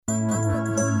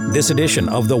This edition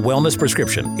of The Wellness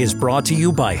Prescription is brought to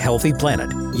you by Healthy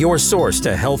Planet, your source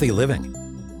to healthy living.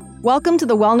 Welcome to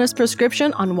The Wellness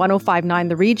Prescription on 105.9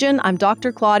 The Region. I'm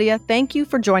Dr. Claudia. Thank you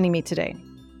for joining me today.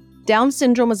 Down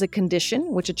syndrome is a condition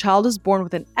in which a child is born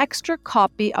with an extra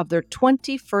copy of their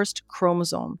 21st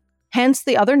chromosome, hence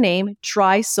the other name,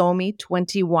 trisomy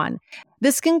 21.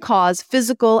 This can cause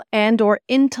physical and/or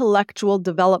intellectual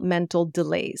developmental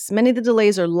delays. Many of the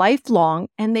delays are lifelong,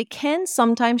 and they can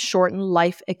sometimes shorten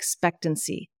life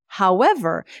expectancy.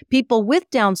 However, people with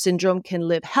Down syndrome can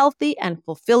live healthy and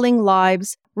fulfilling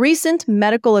lives. Recent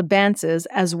medical advances,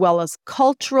 as well as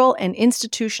cultural and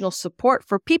institutional support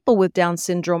for people with Down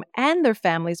syndrome and their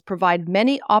families, provide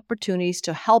many opportunities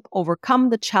to help overcome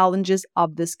the challenges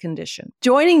of this condition.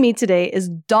 Joining me today is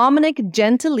Domenic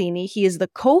Gentilini. He is the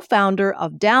co-founder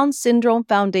of Down Syndrome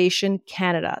Foundation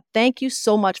Canada. Thank you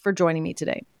so much for joining me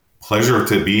today. Pleasure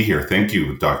to be here. Thank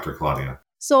you, Dr. Claudia.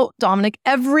 So, Domenic,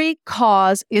 every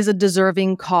cause is a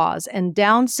deserving cause, and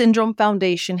Down Syndrome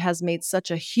Foundation has made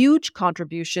such a huge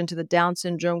contribution to the Down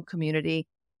syndrome community.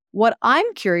 What I'm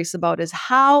curious about is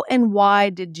how and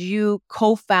why did you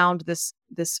co-found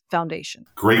this foundation?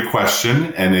 Great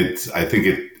question, and I think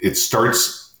it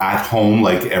starts at home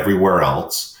like everywhere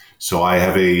else. So I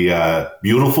have a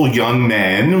beautiful young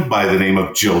man by the name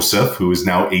of Joseph, who is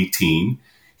now 18.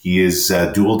 He is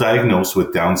dual diagnosed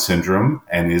with Down syndrome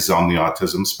and is on the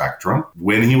autism spectrum.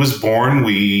 When he was born,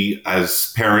 we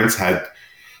as parents had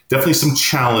definitely some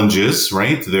challenges,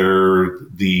 right? They're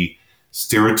the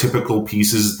stereotypical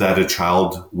pieces that a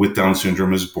child with Down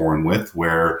syndrome is born with,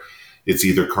 where it's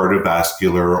either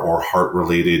cardiovascular or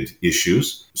heart-related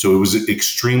issues. So it was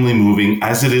extremely moving,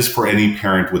 as it is for any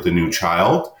parent with a new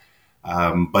child.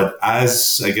 But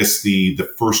as, I guess, the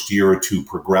first year or two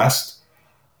progressed,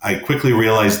 I quickly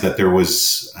realized that there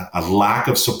was a lack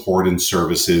of support and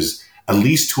services, at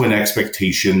least to an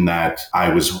expectation that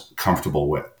I was comfortable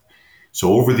with.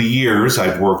 So over the years,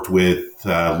 I've worked with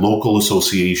local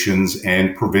associations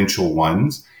and provincial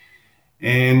ones,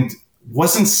 and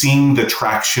wasn't seeing the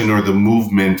traction or the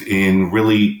movement in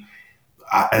really,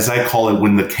 as I call it,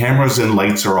 when the cameras and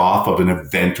lights are off of an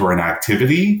event or an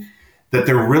activity, that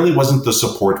there really wasn't the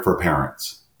support for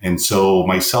parents. And so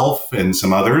myself and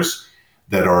some others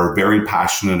that are very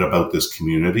passionate about this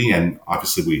community. And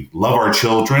obviously we love our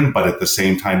children, but at the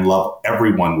same time, love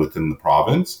everyone within the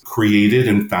province, created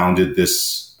and founded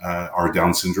this, our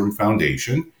Down Syndrome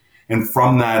Foundation. And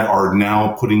from that are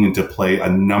now putting into play a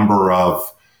number of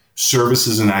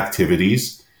services and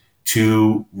activities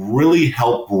to really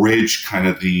help bridge kind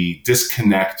of the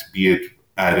disconnect, be it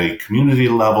at a community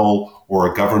level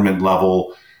or a government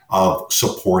level, of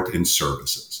support and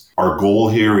services. Our goal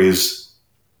here is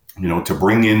to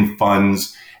bring in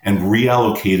funds and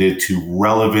reallocate it to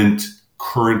relevant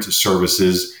current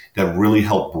services that really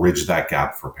help bridge that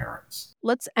gap for parents.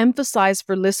 Let's emphasize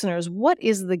for listeners, what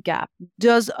is the gap?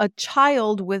 Does a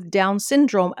child with Down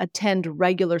syndrome attend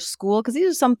regular school? Because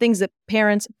these are some things that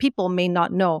people may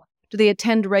not know. Do they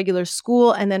attend regular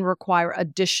school and then require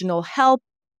additional help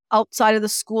outside of the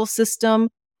school system?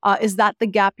 Is that the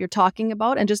gap you're talking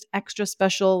about? And just extra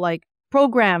special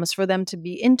programs for them to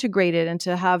be integrated and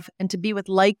to be with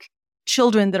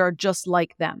children that are just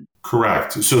like them.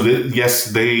 Correct. So yes,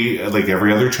 they, like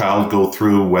every other child, go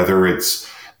through, whether it's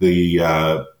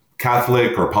the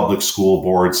Catholic or public school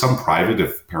board, some private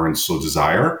if parents so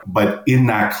desire. But in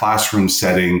that classroom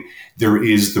setting, there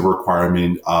is the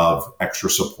requirement of extra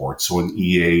support. So an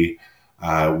EA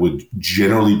would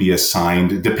generally be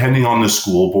assigned, depending on the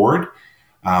school board.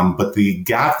 But the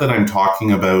gap that I'm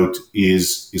talking about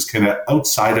is kind of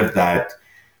outside of that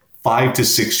 5 to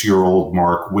 6 year old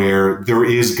mark, where there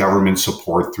is government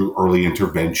support through early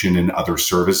intervention and other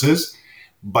services.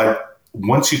 But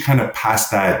once you kind of pass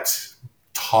that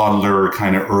toddler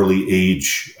kind of early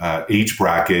age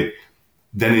bracket,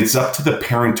 then it's up to the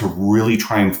parent to really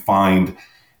try and find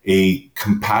a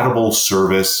compatible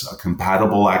service, a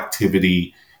compatible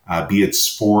activity, be it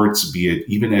sports, be it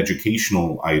even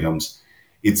educational items.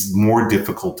 It's more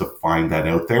difficult to find that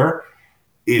out there.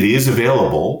 It is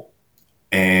available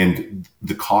and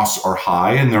the costs are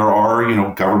high, and there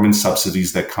are, government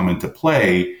subsidies that come into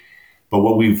play. But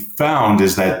what we've found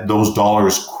is that those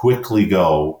dollars quickly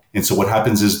go. And so what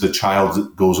happens is the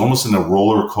child goes almost in a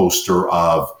roller coaster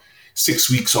of 6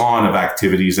 weeks on of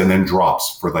activities and then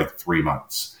drops for 3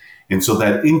 months. And so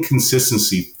that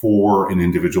inconsistency for an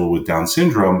individual with Down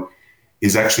syndrome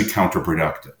is actually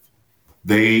counterproductive.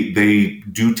 They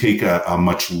do take a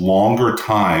much longer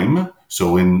time.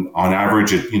 So on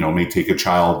average, it may take a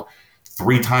child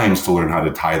 3 times to learn how to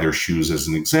tie their shoes, as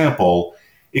an example.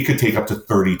 It could take up to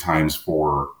 30 times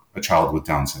for a child with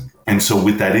Down syndrome. And so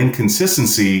with that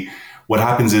inconsistency, what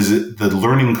happens is the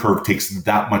learning curve takes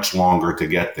that much longer to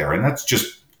get there. And that's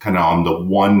just kind of on the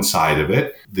one side of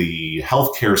it. The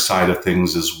healthcare side of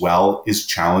things as well is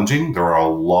challenging. There are a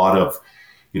lot of,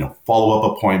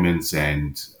 follow-up appointments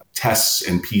and tests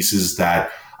and pieces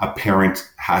that a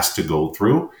parent has to go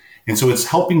through. And so it's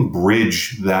helping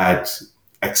bridge that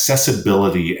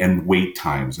accessibility and wait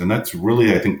times. And that's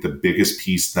really, I think, the biggest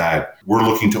piece that we're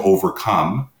looking to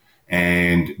overcome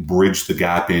and bridge the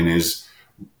gap in is,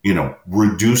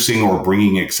 reducing or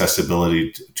bringing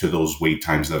accessibility to those wait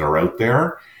times that are out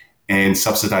there and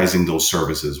subsidizing those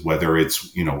services, whether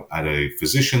it's, at a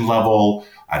physician level,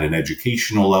 at an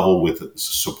educational level with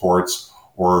supports,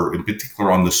 or in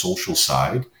particular on the social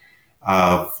side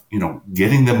of,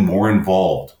 getting them more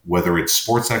involved, whether it's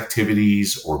sports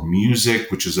activities or music,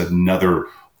 which is another,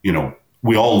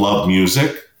 we all love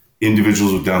music.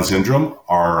 Individuals with Down syndrome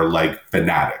are like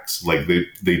fanatics. Like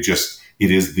they just,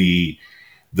 it is the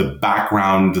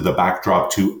background, the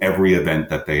backdrop to every event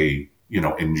that they,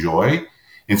 enjoy.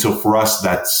 And so for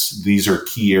us, these are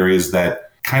key areas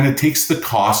that kind of takes the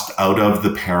cost out of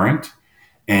the parent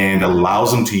and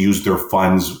allows them to use their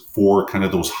funds for kind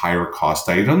of those higher cost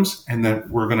items. And then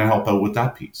we're going to help out with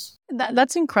that piece.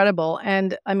 That's incredible.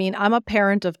 And I mean, I'm a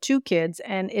parent of 2 kids,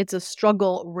 and it's a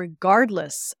struggle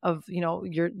regardless of,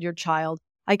 your child.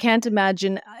 I can't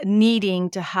imagine needing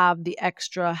to have the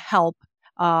extra help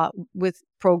with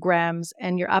programs.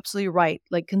 And you're absolutely right.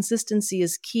 Like, consistency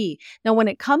is key. Now, when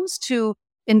it comes to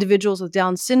individuals with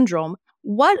Down syndrome,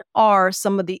 what are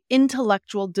some of the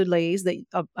intellectual delays that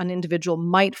an individual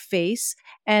might face?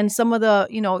 And some of the,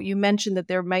 you mentioned that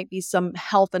there might be some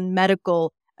health and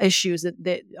medical issues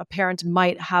that a parent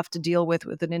might have to deal with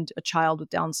a child with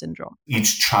Down syndrome.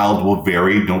 Each child will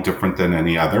vary, no different than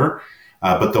any other.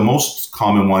 But the most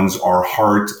common ones are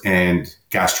heart and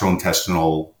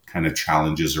gastrointestinal kind of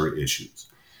challenges or issues.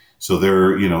 So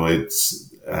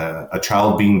it's a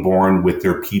child being born with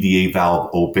their PDA valve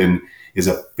open is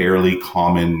a fairly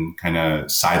common kind of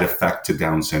side effect to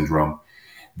Down syndrome.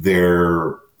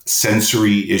 Their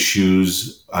sensory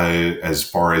issues, as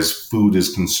far as food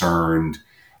is concerned,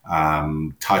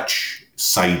 touch,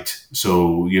 sight.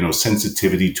 So,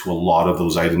 sensitivity to a lot of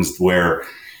those items where,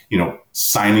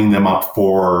 signing them up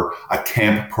for a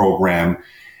camp program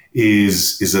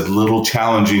is a little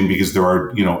challenging because there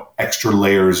are, extra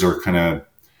layers or kind of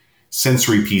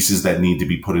sensory pieces that need to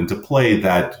be put into play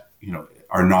that,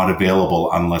 are not available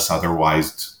unless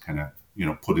otherwise kind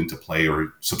of, put into play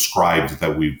or subscribed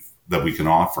that we can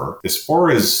offer. As far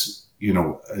as,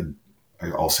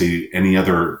 I'll say any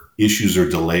other issues or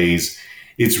delays,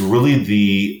 it's really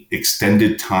the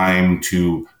extended time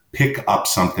to pick up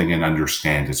something and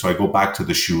understand it. So I go back to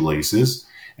the shoelaces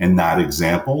and that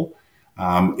example.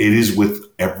 It is with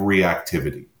every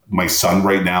activity. My son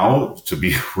right now, to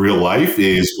be real life,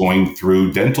 is going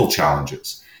through dental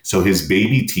challenges. So his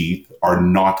baby teeth are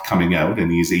not coming out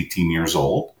and he's 18 years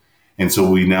old. And so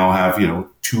we now have,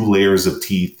 2 layers of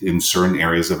teeth in certain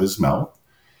areas of his mouth.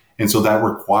 And so that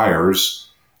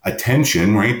requires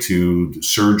attention, right, to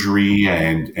surgery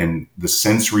and the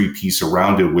sensory piece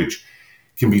around it, which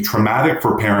can be traumatic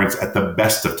for parents at the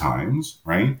best of times,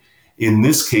 right? In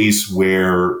this case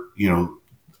where,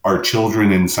 our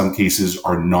children in some cases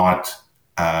are not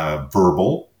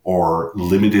verbal or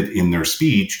limited in their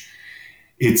speech,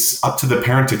 it's up to the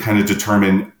parent to kind of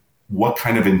determine what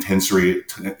kind of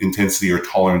intensity or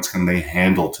tolerance can they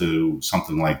handle to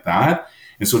something like that.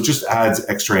 And so it just adds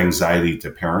extra anxiety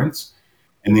to parents.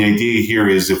 And the idea here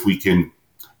is if we can,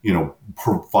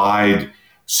 provide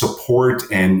support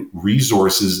and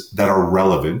resources that are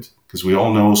relevant, because we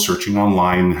all know searching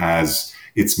online has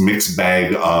its mixed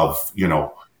bag of,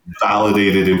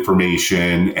 validated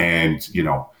information and,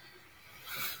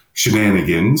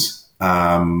 shenanigans.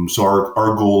 So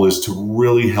our goal is to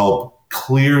really help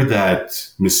clear that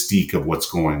mystique of what's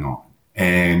going on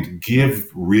and give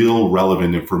real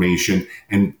relevant information.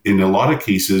 And in a lot of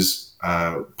cases,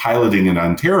 piloting in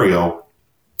Ontario,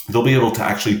 they'll be able to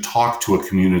actually talk to a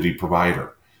community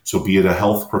provider. So be it a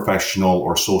health professional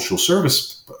or social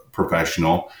service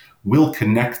professional, we'll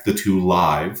connect the two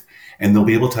live and they'll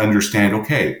be able to understand,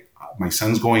 okay, my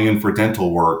son's going in for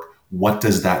dental work. What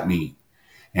does that mean?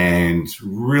 And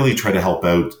really try to help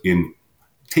out in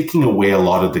taking away a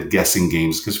lot of the guessing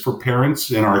games, because for parents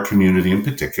in our community in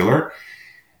particular,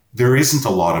 there isn't a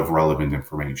lot of relevant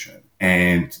information.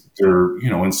 And there,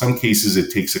 in some cases,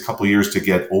 it takes a couple of years to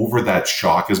get over that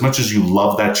shock. As much as you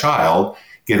love that child,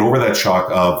 get over that shock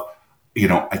of,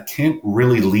 I can't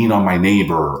really lean on my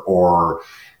neighbor or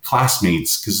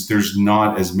classmates because there's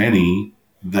not as many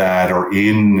that are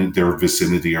in their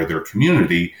vicinity or their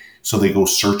community. So they go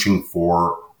searching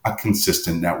for a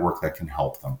consistent network that can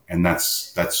help them. And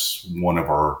that's one of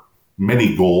our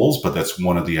many goals, but that's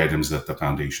one of the items that the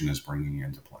foundation is bringing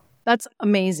into play. That's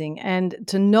amazing. And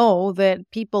to know that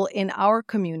people in our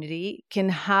community can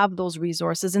have those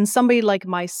resources and somebody like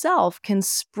myself can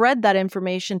spread that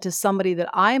information to somebody that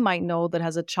I might know that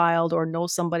has a child or know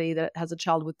somebody that has a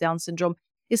child with Down syndrome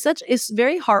it's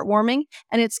very heartwarming,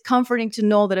 and it's comforting to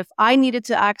know that if I needed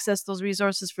to access those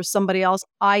resources for somebody else,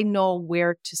 I know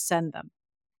where to send them.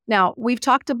 Now, we've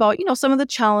talked about, some of the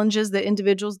challenges that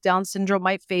individuals with Down syndrome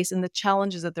might face and the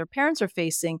challenges that their parents are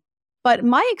facing. But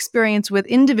my experience with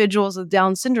individuals with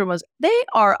Down syndrome is they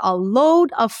are a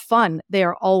load of fun. They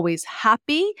are always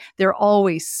happy. They're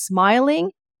always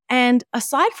smiling. And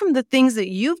aside from the things that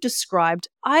you've described,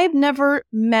 I've never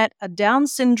met a Down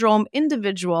syndrome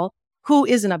individual who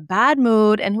is in a bad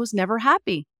mood and who's never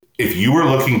happy. If you were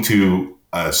looking to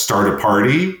start a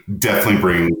party, definitely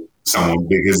bring someone,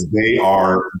 because they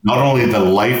are not only the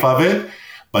life of it,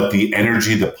 but the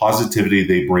energy, the positivity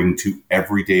they bring to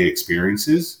everyday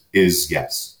experiences is,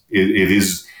 yes, it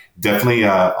is definitely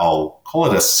I'll call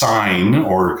it a sign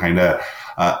or kind of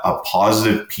a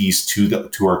positive piece to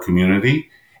our community.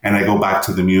 And I go back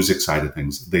to the music side of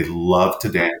things. They love to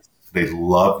dance. They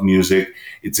love music.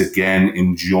 It's, again,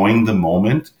 enjoying the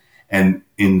moment. And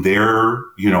in their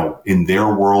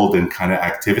world and kind of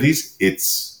activities,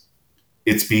 it's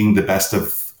being the best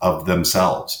of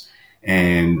themselves.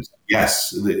 And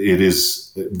yes, it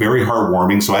is very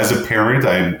heartwarming. So as a parent,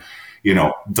 I'm,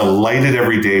 delighted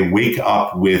every day, wake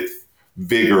up with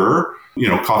vigor.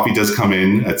 Coffee does come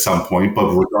in at some point, but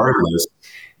regardless,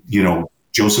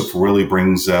 Joseph really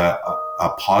brings a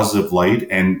positive light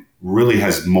and really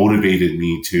has motivated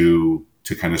me to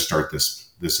kind of start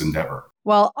this endeavor.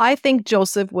 Well, I think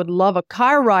Joseph would love a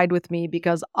car ride with me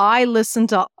because I listen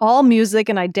to all music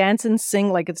and I dance and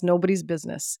sing like it's nobody's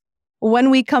business. When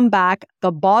we come back,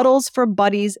 the Bottles for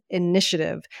Buddies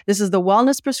initiative. This is the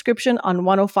Wellness Prescription on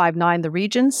 105.9 The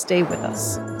Region. Stay with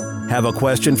us. Have a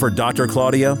question for Dr.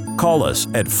 Claudia? Call us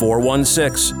at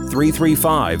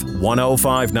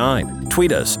 416-335-1059.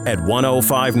 Tweet us at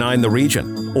 1059 The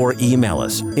Region or email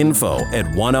us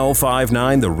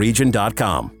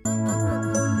info@1059theregion.com.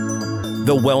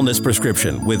 The Wellness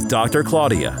Prescription with Dr.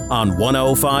 Claudia on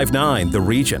 1059 The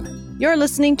Region. You're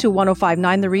listening to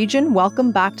 105.9 The Region.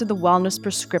 Welcome back to the Wellness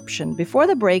Prescription. Before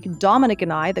the break, Domenic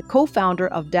and I, the co-founder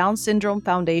of Down Syndrome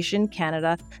Foundation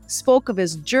Canada, spoke of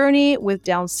his journey with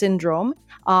Down syndrome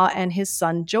and his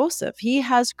son Joseph. He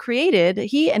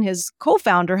and his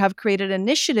co-founder have created an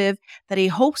initiative that he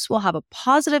hopes will have a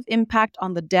positive impact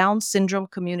on the Down syndrome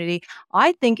community.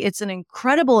 I think it's an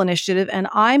incredible initiative, and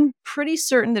I'm pretty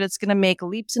certain that it's going to make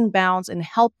leaps and bounds in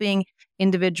helping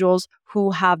individuals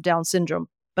who have Down syndrome.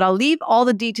 But I'll leave all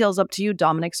the details up to you,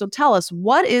 Domenic. So tell us,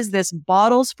 what is this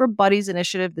Bottles for Buddies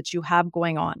initiative that you have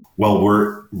going on? Well,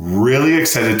 we're really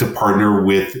excited to partner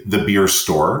with the beer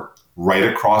store right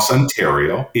across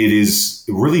Ontario. It is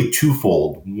really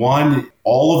twofold. One,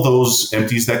 all of those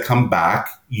empties that come back,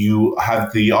 you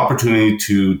have the opportunity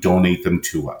to donate them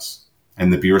to us.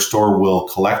 And the beer store will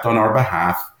collect on our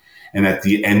behalf. And at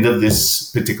the end of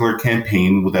this particular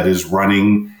campaign that is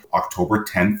running October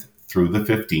 10th through the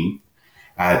 15th,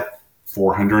 at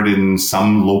 400 and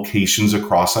some locations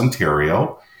across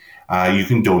Ontario, you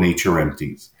can donate your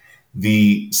empties.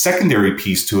 The secondary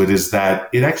piece to it is that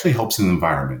it actually helps in the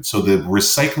environment. So the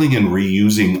recycling and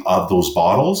reusing of those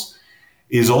bottles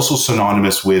is also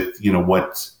synonymous with,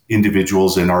 what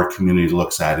individuals in our community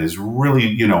looks at is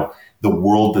really, the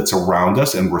world that's around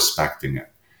us and respecting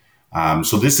it.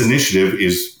 So this initiative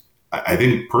is, I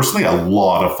think, personally, a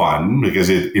lot of fun because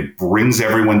it brings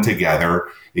everyone together.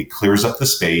 It clears up the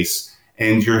space,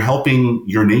 and you're helping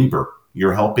your neighbor.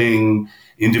 You're helping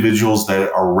individuals that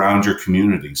are around your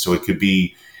community. So it could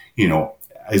be,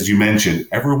 as you mentioned,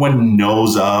 everyone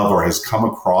knows of or has come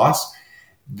across.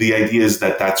 The idea is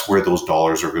that that's where those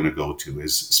dollars are going to go to,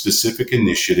 is specific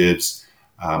initiatives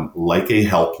like a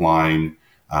helpline,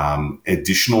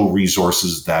 additional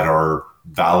resources that are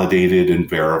validated and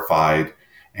verified.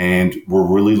 And we're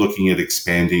really looking at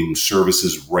expanding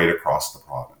services right across the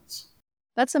province.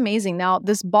 That's amazing. Now,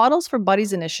 this Bottles for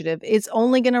Buddies initiative, it's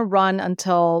only going to run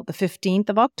until the 15th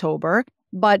of October.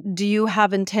 But do you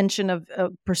have intention of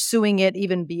pursuing it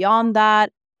even beyond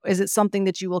that? Is it something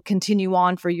that you will continue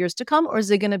on for years to come? Or is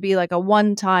it going to be like a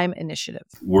one-time initiative?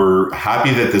 We're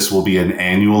happy that this will be an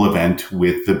annual event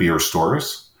with the beer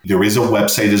stores. There is a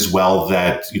website as well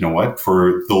that,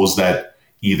 for those that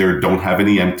either don't have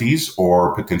any empties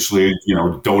or potentially,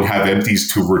 don't have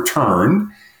empties to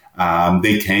return,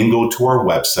 They can go to our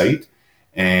website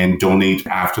and donate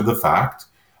after the fact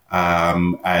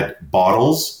at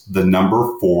bottles, the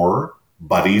number 4,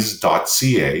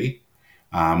 buddies.ca.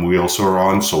 We also are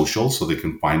on social, so they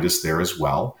can find us there as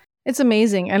well. It's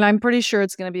amazing. And I'm pretty sure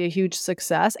it's going to be a huge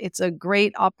success. It's a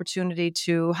great opportunity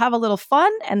to have a little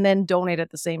fun and then donate at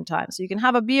the same time. So you can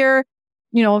have a beer,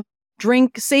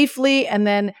 drink safely, and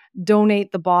then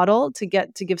donate the bottle to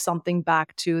give something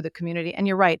back to the community. And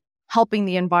you're right, helping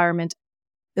the environment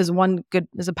is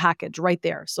a package right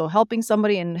there. So helping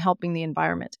somebody and helping the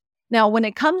environment. Now, when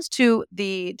it comes to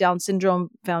the Down Syndrome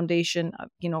Foundation,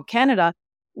 Canada,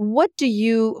 what do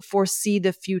you foresee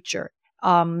the future?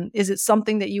 Is it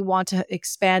something that you want to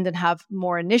expand and have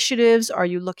more initiatives? Are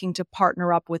you looking to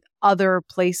partner up with other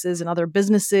places and other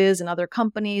businesses and other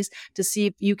companies to see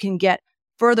if you can get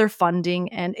further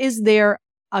funding? And is there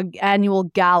an annual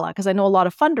gala? Because I know a lot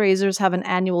of fundraisers have an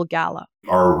annual gala.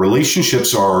 Our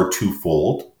relationships are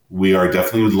twofold. We are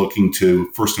definitely looking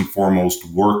to, first and foremost,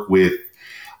 work with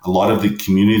a lot of the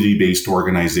community-based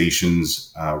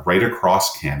organizations right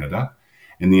across Canada.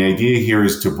 And the idea here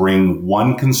is to bring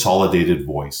one consolidated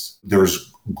voice.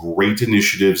 There's great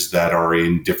initiatives that are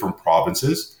in different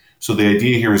provinces. So the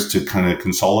idea here is to kind of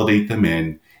consolidate them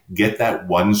in, get that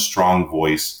one strong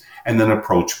voice, and then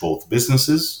approach both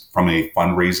businesses from a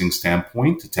fundraising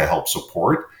standpoint to help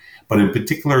support, but in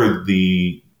particular,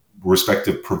 the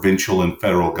respective provincial and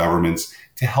federal governments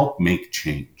to help make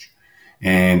change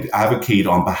and advocate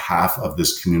on behalf of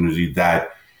this community that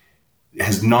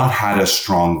has not had a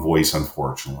strong voice,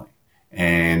 unfortunately.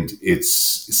 And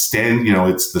it's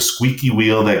the squeaky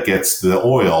wheel that gets the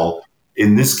oil.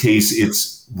 In this case,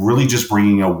 it's really just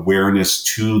bringing awareness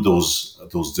to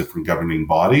those different governing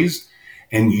bodies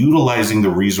and utilizing the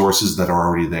resources that are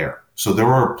already there. So there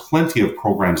are plenty of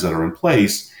programs that are in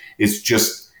place. It's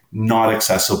just not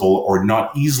accessible or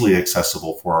not easily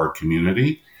accessible for our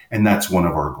community. And that's one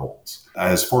of our goals.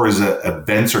 As far as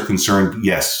events are concerned,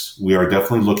 yes, we are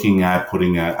definitely looking at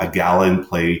putting a gala in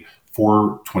play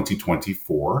for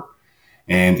 2024.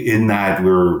 And in that,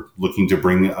 we're looking to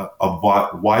bring a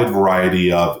wide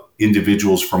variety of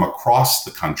individuals from across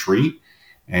the country.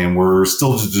 And we're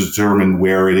still to determine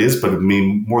where it is, but it may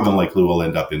more than likely will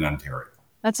end up in Ontario.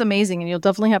 That's amazing. And you'll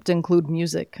definitely have to include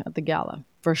music at the gala,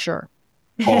 for sure.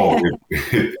 Oh,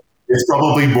 it's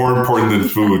probably more important than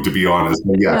food, to be honest.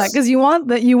 But yes. Yeah, because you want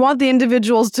the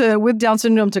individuals with Down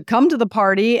syndrome to come to the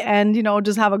party and,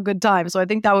 just have a good time. So I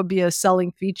think that would be a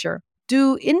selling feature.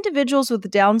 Do individuals with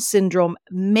Down syndrome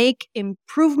make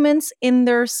improvements in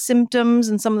their symptoms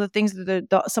and some of the things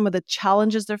some of the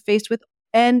challenges they're faced with?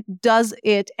 And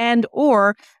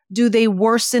or do they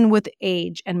worsen with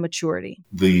age and maturity?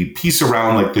 The piece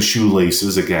around like the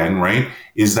shoelaces again, right,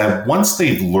 is that once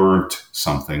they've learned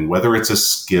something, whether it's a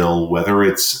skill, whether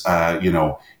it's,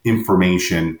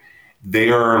 information, they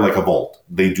are like a bolt.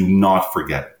 They do not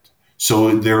forget it.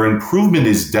 So their improvement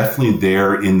is definitely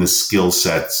there in the skill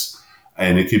sets.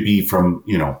 And it could be from,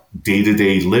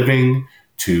 day-to-day living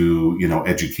to,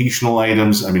 educational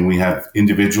items. I mean, we have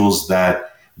individuals that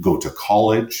go to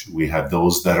college. We have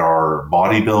those that are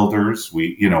bodybuilders,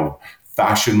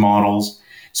 fashion models.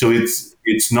 So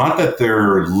it's not that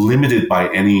they're limited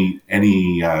by any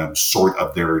sort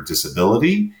of their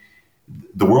disability.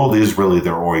 The world is really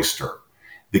their oyster.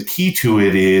 The key to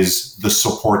it is the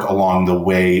support along the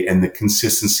way and the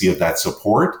consistency of that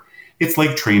support. It's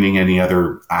like training any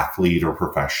other athlete or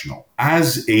professional.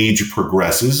 As age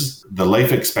progresses, the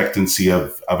life expectancy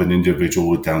of an individual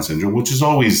with Down syndrome, which is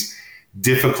always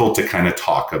difficult to kind of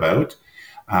talk about.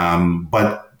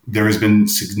 But there has been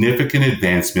significant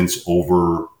advancements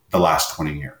over the last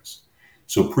 20 years.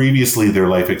 So previously their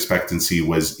life expectancy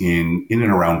was in and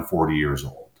around 40 years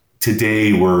old.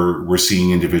 Today we're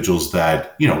seeing individuals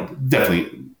that,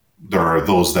 definitely there are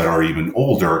those that are even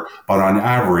older, but on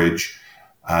average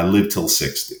live till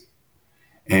 60.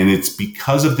 And it's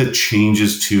because of the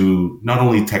changes to not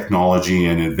only technology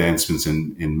and advancements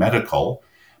in medical,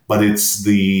 but it's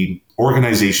the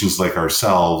organizations like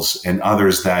ourselves and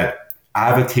others that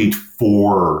advocate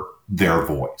for their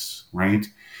voice, right?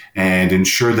 And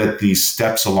ensure that these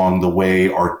steps along the way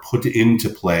are put into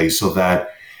play so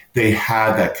that they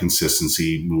have that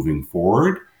consistency moving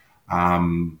forward.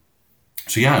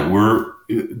 We're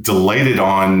delighted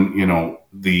on,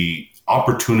 the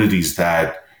opportunities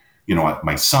that,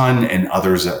 my son and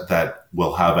others that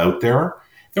will have out there.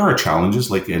 There are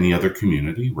challenges like any other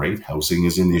community, right? Housing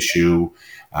is an issue.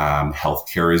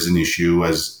 Healthcare is an issue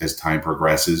as time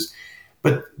progresses.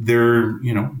 But they're,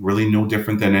 really no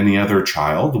different than any other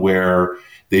child where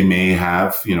they may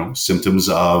have, symptoms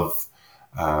of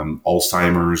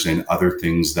Alzheimer's and other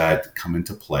things that come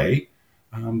into play.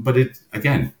 But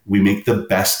again, we make the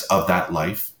best of that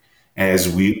life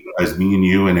as me and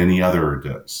you and any other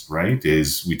does, right?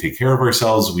 Is we take care of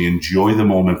ourselves, we enjoy the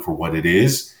moment for what it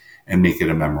is and make it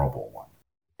a memorable one.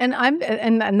 And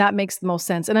that makes the most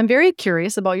sense. And I'm very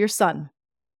curious about your son.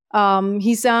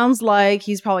 He sounds like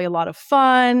he's probably a lot of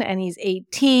fun, and he's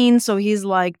 18. So he's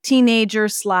like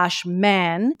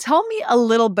teenager/man. Tell me a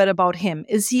little bit about him.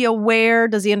 Is he aware?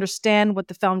 Does he understand what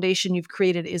the foundation you've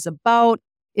created is about?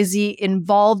 Is he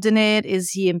involved in it?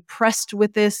 Is he impressed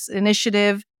with this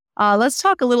initiative? Let's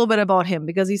talk a little bit about him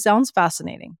because he sounds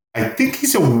fascinating. I think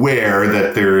he's aware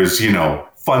that there's,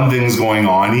 fun things going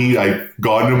on. I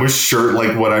got him a shirt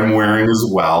like what I'm wearing as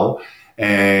well.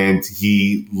 And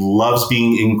he loves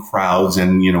being in crowds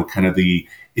and, kind of the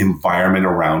environment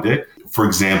around it. For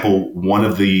example, one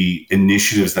of the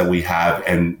initiatives that we have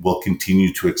and will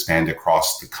continue to expand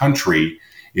across the country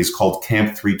is called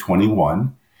Camp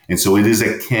 321. And so it is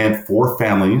a camp for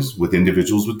families with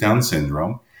individuals with Down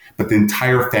syndrome, but the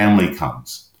entire family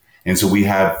comes. And so we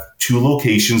have 2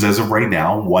 locations as of right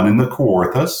now, one in the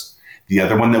Kawarthas, the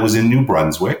other one that was in New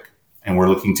Brunswick, and we're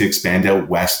looking to expand out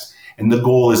west. And the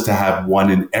goal is to have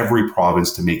one in every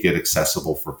province to make it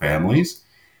accessible for families.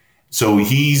 So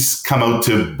he's come out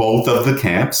to both of the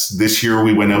camps. This year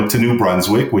we went out to New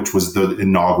Brunswick, which was the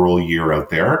inaugural year out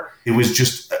there. It was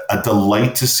just a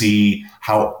delight to see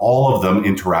how all of them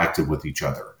interacted with each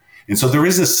other. And so there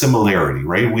is a similarity,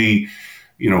 right?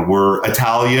 We're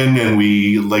Italian and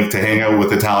we like to hang out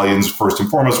with Italians first and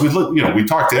foremost. We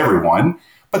talk to everyone,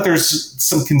 but there's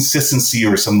some consistency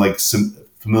or some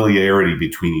familiarity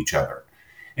between each other.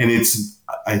 And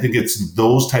I think it's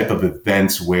those type of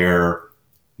events where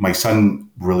my son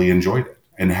really enjoyed it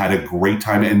and had a great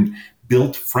time and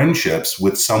built friendships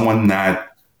with someone that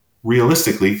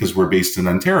realistically, because we're based in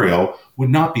Ontario, would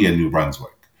not be in New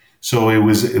Brunswick. So it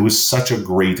was such a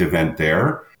great event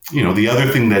there. The other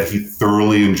thing that he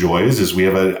thoroughly enjoys is we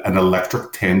have an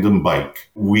electric tandem bike.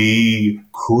 We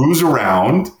cruise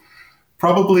around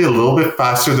probably a little bit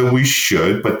faster than we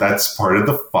should, but that's part of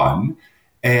the fun.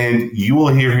 And you will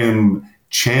hear him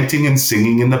chanting and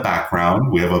singing in the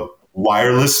background. We have a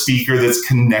wireless speaker that's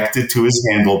connected to his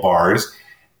handlebars.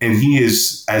 And he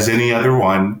is, as any other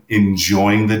one,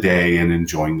 enjoying the day and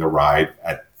enjoying the ride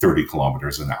at 30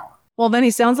 kilometers an hour. Well, then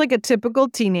he sounds like a typical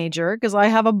teenager because I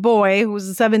have a boy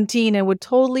who's 17 and would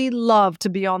totally love to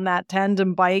be on that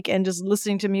tandem bike and just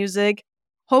listening to music.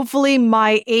 Hopefully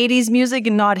my 80s music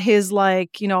and not his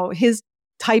his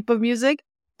type of music,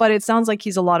 but it sounds like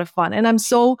he's a lot of fun. And I'm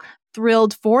so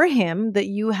thrilled for him that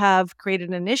you have created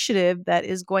an initiative that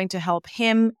is going to help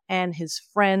him and his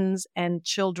friends and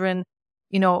children,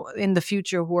 in the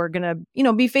future who are going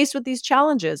to, be faced with these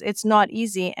challenges. It's not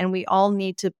easy. And we all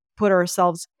need to put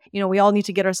ourselves, we all need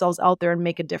to get ourselves out there and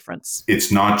make a difference.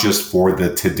 It's not just for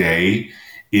the today,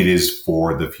 it is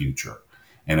for the future.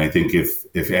 And I think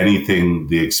if anything,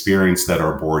 the experience that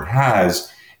our board has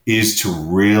is to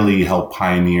really help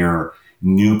pioneer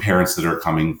new parents that are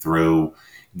coming through,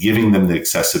 giving them the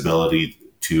accessibility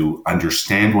to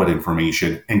understand what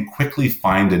information and quickly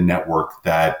find a network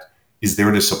that is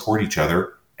there to support each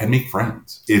other and make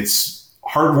friends. It's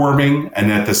heartwarming.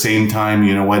 And at the same time,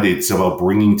 it's about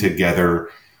bringing together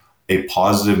a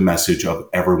positive message of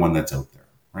everyone that's out there,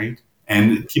 right?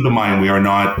 And keep in mind, we are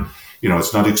not,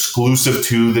 it's not exclusive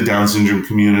to the Down syndrome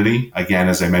community. Again,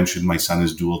 as I mentioned, my son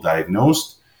is dual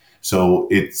diagnosed. So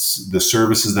it's the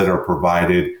services that are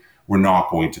provided. We're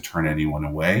not going to turn anyone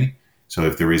away. So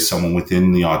if there is someone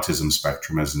within the autism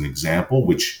spectrum, as an example,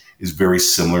 which is very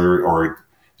similar, or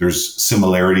there's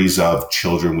similarities of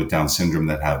children with Down syndrome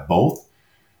that have both,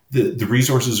 the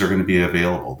resources are going to be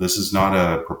available. This is not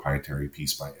a proprietary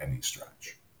piece by any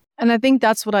stretch. And I think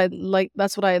that's what I like.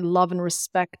 That's what I love and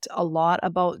respect a lot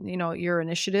about, your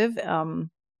initiative,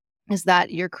 is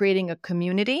that you're creating a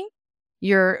community,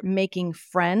 you're making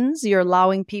friends, you're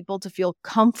allowing people to feel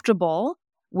comfortable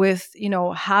with,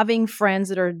 having friends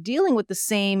that are dealing with the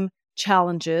same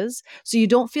challenges. So you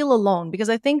don't feel alone, because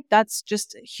I think that's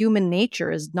just human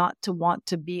nature, is not to want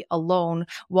to be alone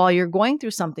while you're going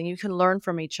through something. You can learn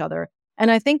from each other. And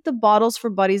I think the Bottles for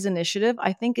Buddies initiative,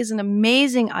 I think, is an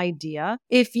amazing idea.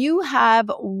 If you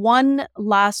have one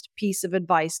last piece of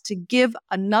advice to give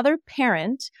another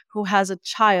parent who has a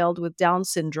child with Down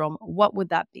syndrome, what would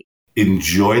that be?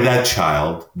 Enjoy that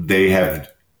child. They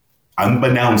have,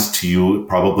 unbeknownst to you,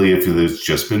 probably if it's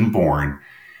just been born,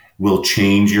 will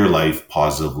change your life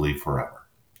positively forever,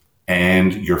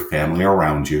 and your family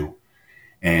around you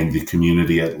and the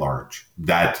community at large.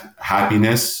 That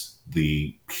happiness,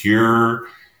 the pure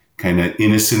kind of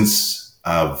innocence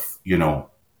of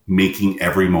making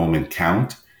every moment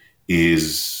count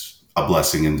is a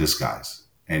blessing in disguise.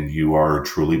 And you are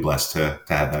truly blessed to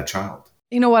have that child.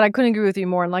 You know what? I couldn't agree with you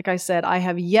more. And like I said, I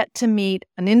have yet to meet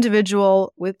an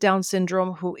individual with Down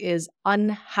syndrome who is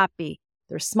unhappy.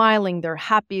 They're smiling, they're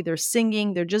happy, they're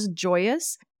singing, they're just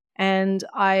joyous. And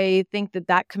I think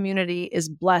that community is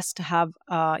blessed to have,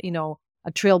 a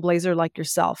trailblazer like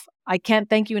yourself. I can't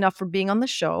thank you enough for being on the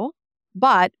show,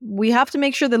 but we have to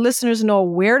make sure the listeners know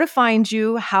where to find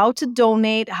you, how to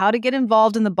donate, how to get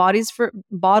involved in the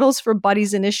Bottles for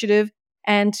Buddies initiative,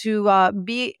 and to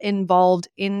be involved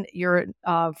in your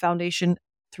foundation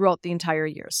throughout the entire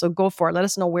year. So go for it. Let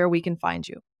us know where we can find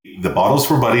you. The Bottles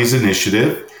for Buddies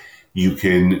initiative, you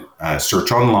can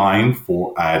search online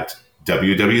at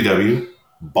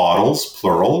www.bottles,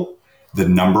 plural, the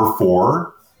number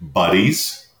 4,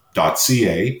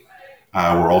 buddies.ca.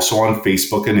 We're also on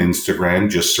Facebook and Instagram.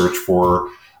 Just search for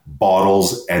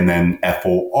Bottles and then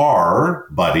FOR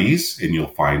Buddies, and you'll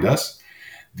find us.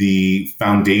 The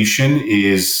foundation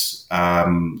is,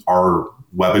 our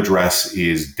web address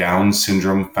is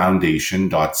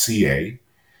downsyndromefoundation.ca.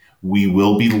 We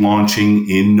will be launching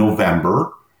in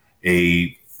November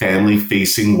a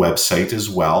family-facing website as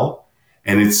well.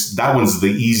 And that one's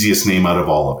the easiest name out of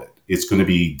all of it. It's going to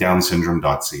be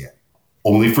downsyndrome.ca.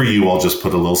 Only for you, I'll just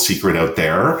put a little secret out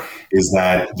there, is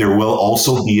that there will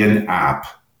also be an app,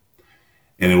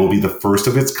 and it will be the first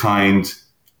of its kind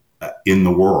in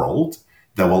the world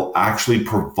that will actually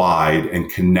provide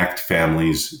and connect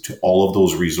families to all of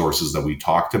those resources that we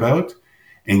talked about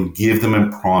and give them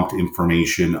prompt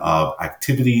information of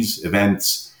activities,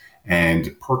 events,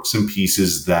 and perks and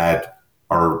pieces that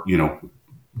are,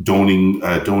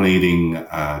 donating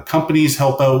companies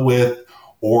help out with,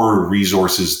 or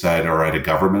resources that are at a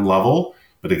government level.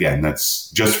 But again,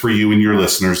 that's just for you and your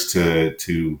listeners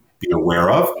to be aware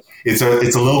of. It's a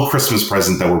little Christmas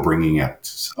present that we're bringing out.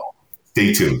 So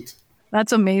stay tuned.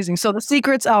 That's amazing. So the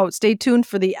secret's out. Stay tuned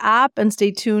for the app and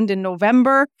stay tuned in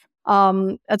November.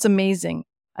 That's amazing.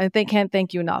 Can't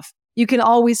thank you enough. You can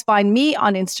always find me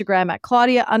on Instagram at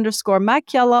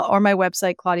Claudia_Macchiella or my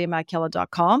website,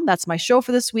 ClaudiaMacchiella.com. That's my show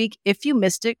for this week. If you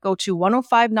missed it, go to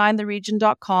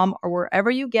 1059theregion.com or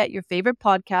wherever you get your favorite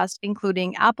podcast,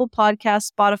 including Apple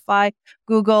Podcasts, Spotify,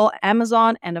 Google,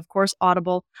 Amazon, and of course,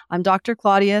 Audible. I'm Dr.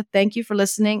 Claudia. Thank you for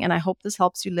listening, and I hope this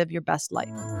helps you live your best life.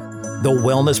 The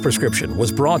Wellness Prescription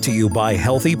was brought to you by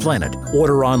Healthy Planet.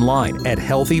 Order online at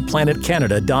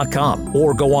healthyplanetcanada.com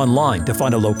or go online to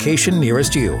find a location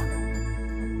nearest you.